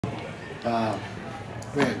Uh,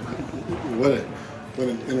 Man, what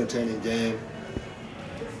an entertaining game.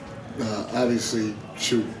 Obviously,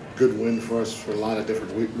 shoot, good win for us for a lot of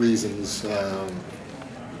different reasons.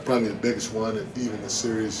 Probably the biggest one, and even the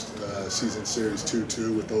series, season series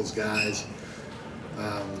 2-2 with those guys.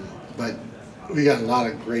 But we got a lot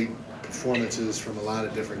of great performances from a lot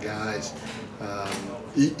of different guys.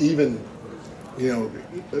 Even, a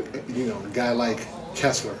guy like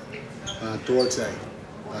Kessler, Duarte,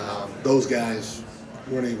 those guys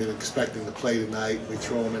weren't even expecting to play tonight. We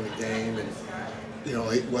throw them in the game, and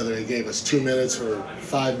whether they gave us 2 minutes or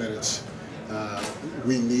 5 minutes,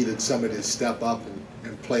 we needed somebody to step up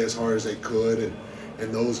and play as hard as they could,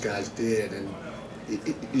 and those guys did. And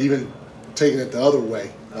even taking it the other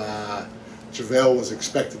way, JaVale was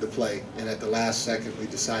expected to play, and at the last second we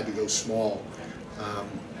decided to go small.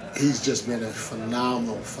 He's just been a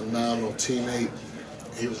phenomenal teammate.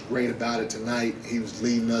 He was great about it tonight. He was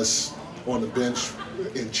leading us on the bench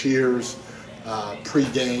in cheers,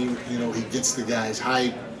 pre-game. He gets the guys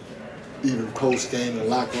hype, even post-game in the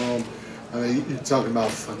locker room. I mean, you're talking about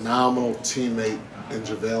a phenomenal teammate in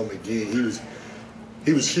JaVale McGee.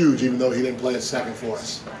 He was huge, even though he didn't play a second for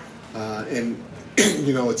us. And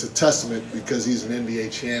it's a testament because he's an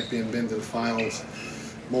NBA champion, been to the finals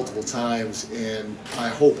multiple times, and I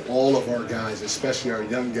hope all of our guys, especially our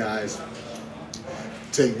young guys,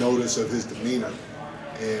 take notice of his demeanor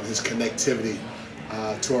and his connectivity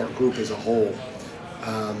to our group as a whole.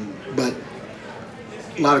 But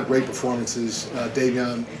a lot of great performances.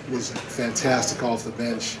 Davion was fantastic off the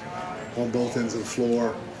bench on both ends of the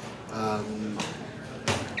floor.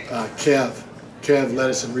 Kev led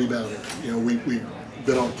us in rebounding. We've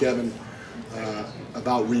been on Kevin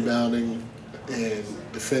about rebounding and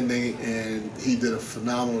defending, and he did a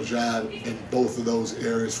phenomenal job in both of those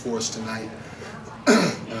areas for us tonight.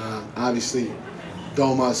 Obviously,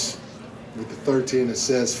 Domas with the 13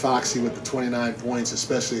 assists, Foxy with the 29 points,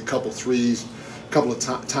 especially a couple threes, a couple of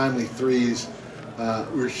timely threes,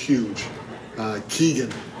 were huge.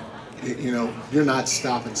 Keegan, you're not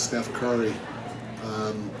stopping Steph Curry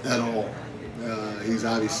at all. He's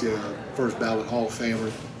obviously a first ballot Hall of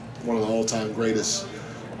Famer, one of the all-time greatest.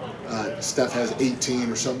 Steph has 18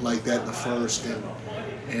 or something like that in the first,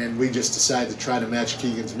 and we just decided to try to match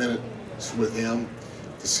Keegan's minutes with him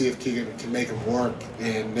to see if Keegan can make him work,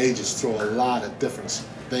 and they just throw a lot of different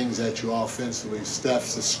things at you offensively.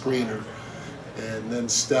 Steph's a screener, and then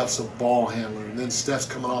Steph's a ball handler, and then Steph's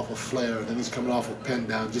coming off a flare, and then he's coming off a pin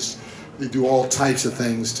down. Just, they do all types of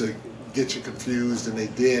things to get you confused, and they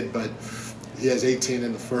did, but he has 18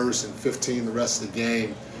 in the first and 15 the rest of the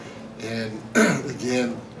game. And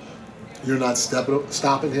again, you're not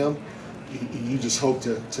stopping him. You just hope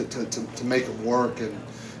to make him work,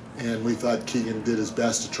 and we thought Keegan did his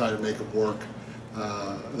best to try to make him work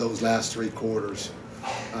those last 3 quarters.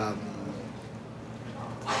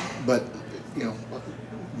 But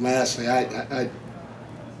lastly,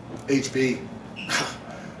 HB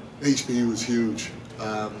was huge.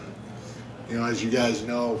 As you guys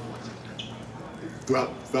know,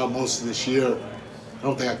 throughout most of this year, I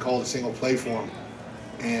don't think I called a single play for him.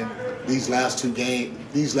 And these last two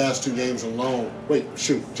games alone,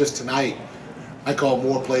 just tonight, I called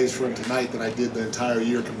more plays for him tonight than I did the entire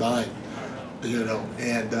year combined.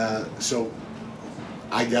 And so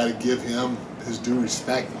I got to give him his due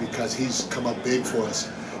respect because he's come up big for us.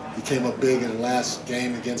 He came up big in the last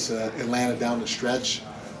game against Atlanta down the stretch.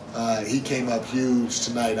 He came up huge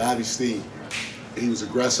tonight. Obviously, he was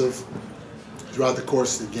aggressive throughout the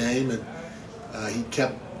course of the game, and he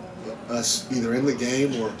kept us either in the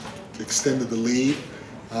game or extended the lead.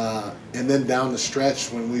 And then down the stretch,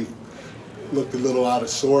 when we looked a little out of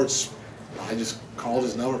sorts, I just called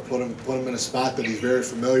his number, put him in a spot that he's very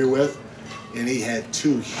familiar with, and he had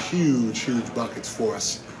 2 huge buckets for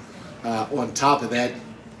us. On top of that,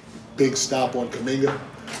 big stop on Kuminga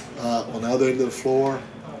on the other end of the floor.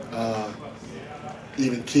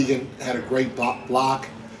 Even Keegan had a great block.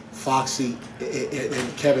 Foxy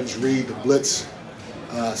and Kevin's read, the blitz.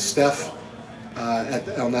 Steph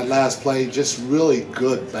on that last play, just really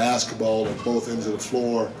good basketball on both ends of the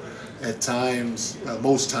floor at times,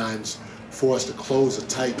 most times, for us to close a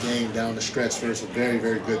tight game down the stretch versus a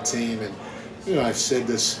very good team. And I've said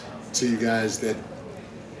this to you guys that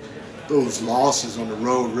those losses on the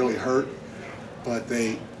road really hurt, but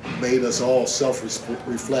they made us all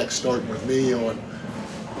self-reflect, starting with me, on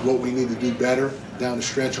what we need to do better down the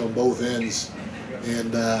stretch on both ends.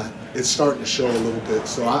 And it's starting to show a little bit.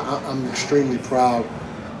 So I'm extremely proud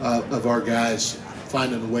of our guys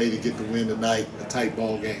finding a way to get the win tonight, a tight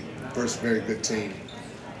ball game versus a very good team.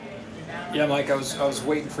 Yeah, Mike, I was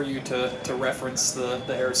waiting for you to reference the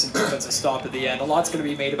Harrison defensive stop at the end. A lot's going to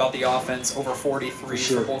be made about the offense, over 43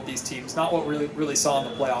 for both these teams. Not what we really saw in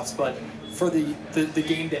the playoffs, but for the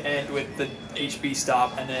game to end with the HB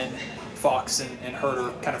stop and then Fox and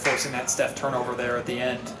Herter kind of forcing that Steph turnover there at the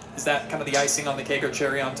end. Is that kind of the icing on the cake or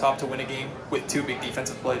cherry on top to win a game with two big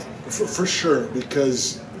defensive plays? For sure,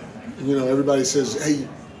 because, you know, everybody says, hey,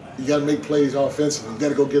 you got to make plays offensively. You got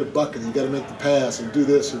to go get a bucket. You got to make the pass and do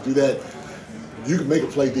this or do that. You can make a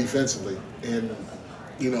play defensively, and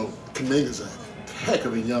you know Kuminga's a heck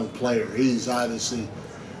of a young player. He's obviously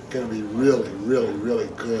going to be really, really, really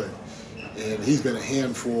good, and he's been a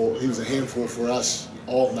handful. He was a handful for us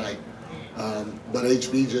all night, but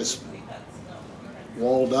HB just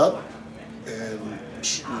walled up and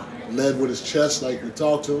led with his chest like we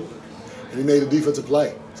talked to him, and he made a defensive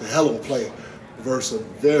play. It's a hell of a play versus a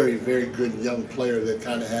very, very good young player that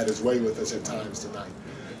kind of had his way with us at times tonight.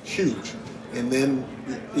 Huge. And then,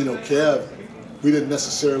 you know, Kev, we didn't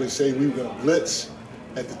necessarily say we were going to blitz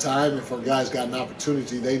at the time. If our guys got an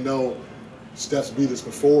opportunity, they know Steph's beat us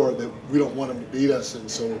before, that we don't want him to beat us.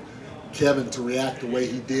 And so Kevin to react the way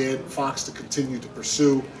he did, Fox to continue to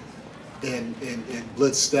pursue and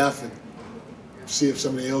blitz Steph and see if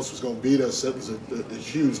somebody else was going to beat us. That was a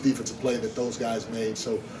huge defensive play that those guys made.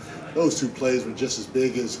 So those two plays were just as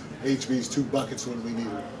big as HB's 2 buckets when we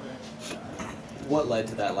needed them. What led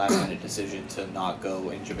to that last-minute decision to not go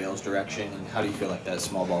in JaVale's direction, and how do you feel like that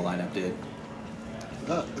small ball lineup did?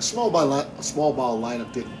 The small ball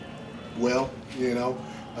lineup did well, you know.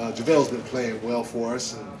 JaVale's been playing well for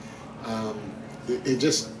us, and it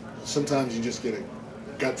just sometimes you just get a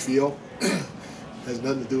gut feel. Has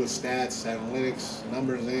nothing to do with stats, analytics,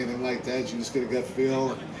 numbers, anything like that. You just get a gut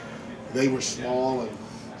feel. And they were small, and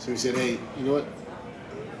so we said, hey, you know what?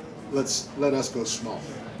 Let us go small.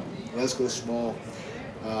 Let's go small.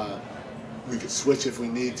 We could switch if we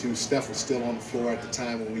need to. Steph was still on the floor at the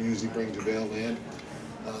time when we usually bring JaVale in.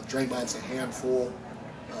 Draymond's a handful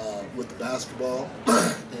with the basketball,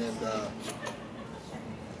 and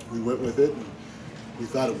we went with it. And we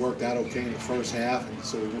thought it worked out okay in the first half, and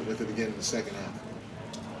so we went with it again in the second half.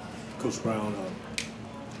 Coach Brown,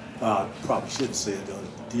 probably shouldn't say it,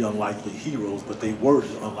 the unlikely heroes, but they were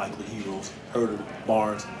the unlikely heroes, Herter,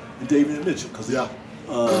 Barnes, and David Mitchell. Because I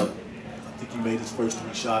think he made his first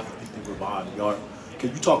 3 shots. I think they were behind the yard. Can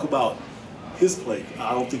you talk about his play?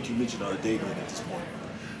 I don't think you mentioned David at this point.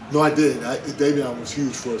 No, I did. David was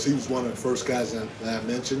huge for us. He was one of the first guys that I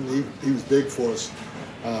mentioned. He was big for us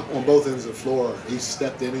on both ends of the floor. He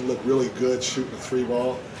stepped in. He looked really good shooting the 3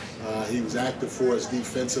 ball. He was active for us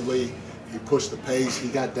defensively. He pushed the pace. He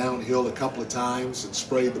got downhill a couple of times and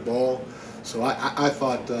sprayed the ball. So I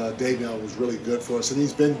thought Davion was really good for us, and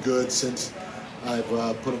he's been good since I've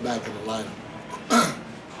put him back in the lineup.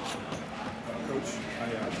 Coach,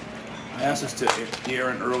 I asked this to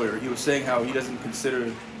Aaron earlier. He was saying how he doesn't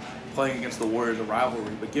consider playing against the Warriors a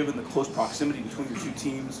rivalry, but given the close proximity between the 2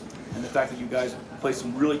 teams and the fact that you guys play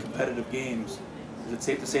some really competitive games, is it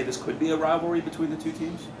safe to say this could be a rivalry between the 2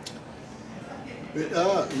 teams?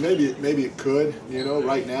 Maybe it could. You know,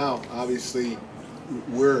 right now, obviously, I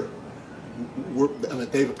mean,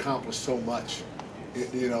 they've accomplished so much.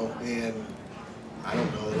 You know, and I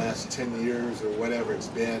don't know, the last 10 years or whatever it's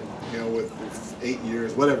been. You know, with 8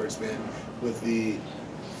 years, whatever it's been, with the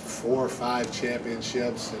 4 or 5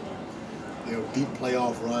 championships and deep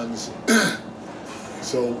playoff runs.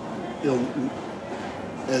 So,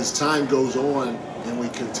 as time goes on and we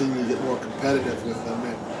continue to get more competitive with them,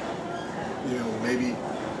 and maybe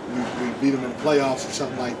we beat them in the playoffs or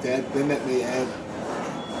something like that, then that may add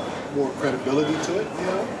more credibility to it.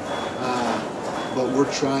 But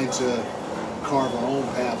we're trying to carve our own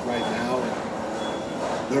path right now,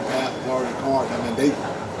 and their path is already carved. I mean,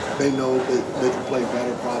 they know that they can play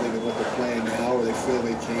better probably than what they're playing now, or they feel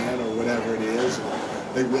they can, or whatever it is.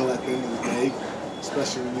 They will at the end of the day,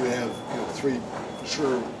 especially when you have 3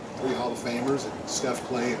 Hall of Famers, and Steph,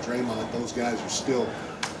 Clay, and Draymond. Those guys are still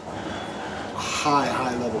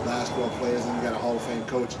high level basketball players, and you got a Hall of Fame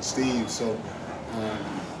coach in Steve. So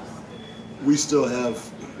we still have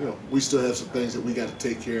some things that we got to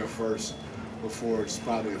take care of first before it's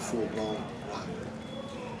probably a full blown rivalry.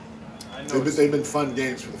 They've been fun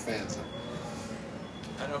games for the fans.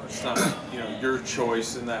 I know it's not your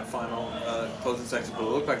choice in that final closing section, but it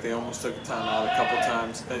looked like they almost took a timeout a couple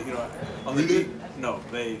times. On the no,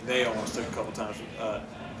 they almost took a couple times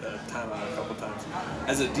timeout a couple times.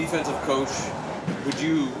 As a defensive coach, would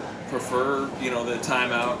you prefer the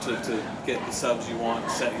timeout to get the subs you want,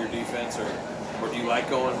 set your defense, or do you like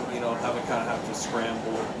going have to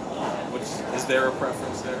scramble? Is there a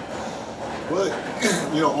preference there?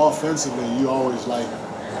 Well, you know, offensively, you always like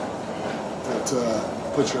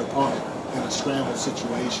to put your opponent in a scramble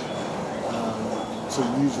situation. So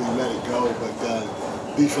you usually let it go.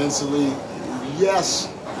 But defensively,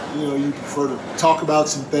 yes, you know, you prefer to talk about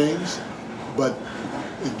some things. But,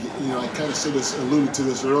 you know, I kind of alluded to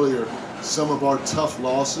this earlier, some of our tough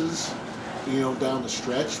losses, you know, down the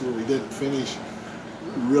stretch where we didn't finish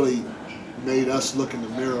really made us look in the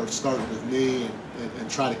mirror, starting with me, and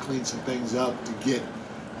try to clean some things up to get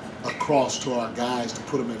across to our guys to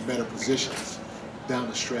put them in better positions down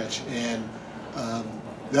the stretch. And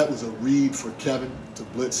that was a read for Kevin to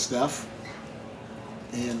blitz Steph.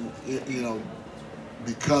 And, you know,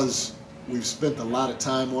 because we've spent a lot of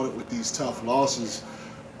time on it with these tough losses,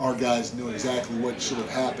 our guys knew exactly what should have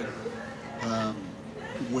happened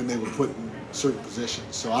when they were put in certain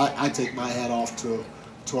positions. So I take my hat off to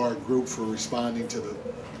our group for responding to the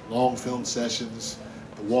long film sessions,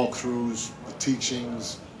 the walkthroughs, the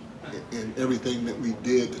teachings, and everything that we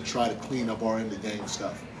did to try to clean up our end of game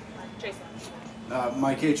stuff. Jason.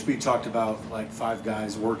 Mike HB talked about like 5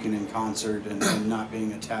 guys working in concert and not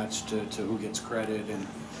being attached to who gets credit, and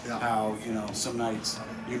how, you know, some nights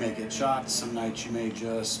you may get shots, some nights you may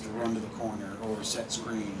just run to the corner or set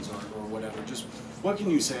screens or whatever. Just what can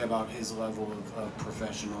you say about his level of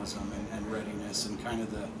professionalism and readiness, and kind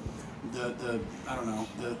of the I don't know,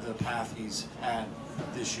 the path he's had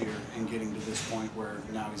this year in getting to this point where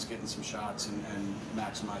now he's getting some shots and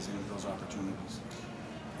maximizing those opportunities?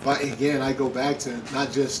 But again, I go back to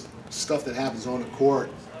not just stuff that happens on the court,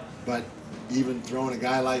 but even throwing a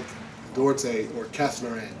guy like Duarte or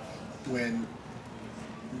Kessler in when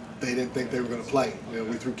they didn't think they were going to play. You know,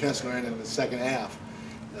 we threw Kessler in the second half.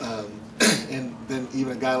 And then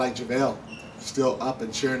even a guy like JaVale still up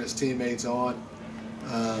and cheering his teammates on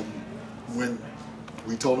when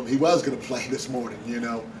we told him he was going to play this morning, you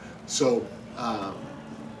know. So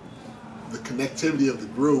the connectivity of the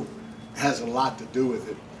group has a lot to do with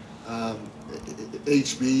it.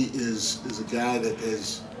 HB is a guy that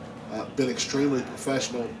has been extremely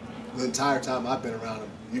professional the entire time I've been around him.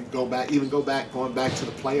 You can going back to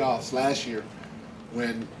the playoffs last year,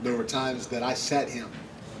 when there were times that I sat him,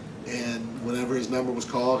 and whenever his number was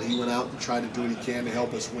called, he went out and tried to do what he can to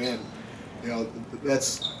help us win. You know,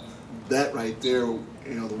 that right there.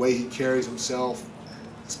 You know, the way he carries himself,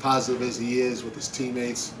 as positive as he is with his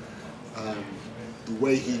teammates, the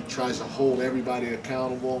way he tries to hold everybody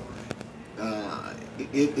accountable.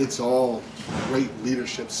 It's all great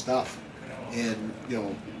leadership stuff, and you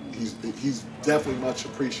know, he's definitely much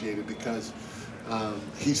appreciated because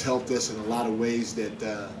he's helped us in a lot of ways that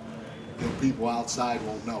you know, people outside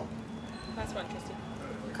won't know. Last one, Christy.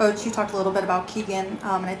 Coach, you talked a little bit about Keegan,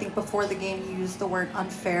 and I think before the game you used the word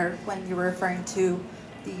unfair when you were referring to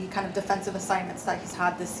the kind of defensive assignments that he's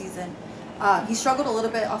had this season. He struggled a little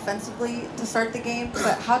bit offensively to start the game,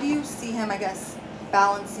 but how do you see him, I guess,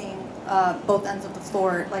 balancing both ends of the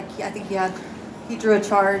floor? Like, I think he drew a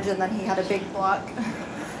charge and then he had a big block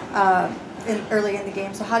early in the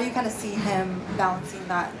game. So how do you kind of see him balancing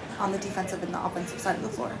that on the defensive and the offensive side of the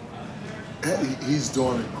floor? He's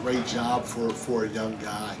doing a great job for a young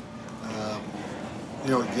guy.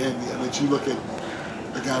 You know, again, but you look at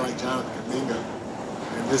a guy like Jonathan Kuminga,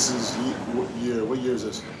 and this is what year is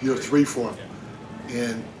this? Year 3 for him.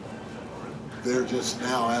 And they're just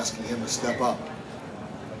now asking him to step up.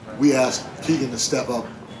 We asked Keegan to step up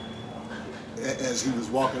as he was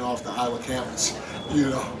walking off the Iowa campus, you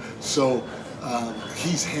know. So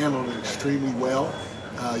he's handled it extremely well.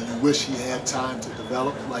 You wish he had time to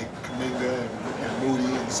develop like Kuminga and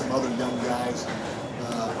Moody and some other young guys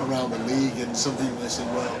around the league. And some people, they say,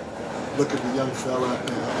 well, look at the young fella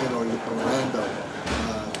in Orlando.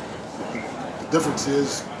 The difference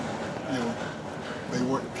is, you know, they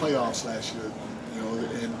weren't in the playoffs last year, you know,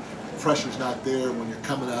 and pressure's not there when you're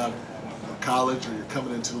coming out of college or you're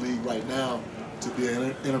coming into the league right now to be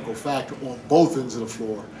an integral factor on both ends of the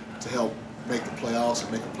floor to help make the playoffs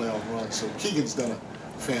and make a playoff run. So Keegan's done a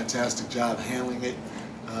fantastic job handling it,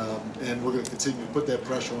 and we're going to continue to put that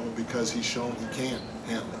pressure on him because he's shown he can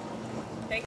handle it.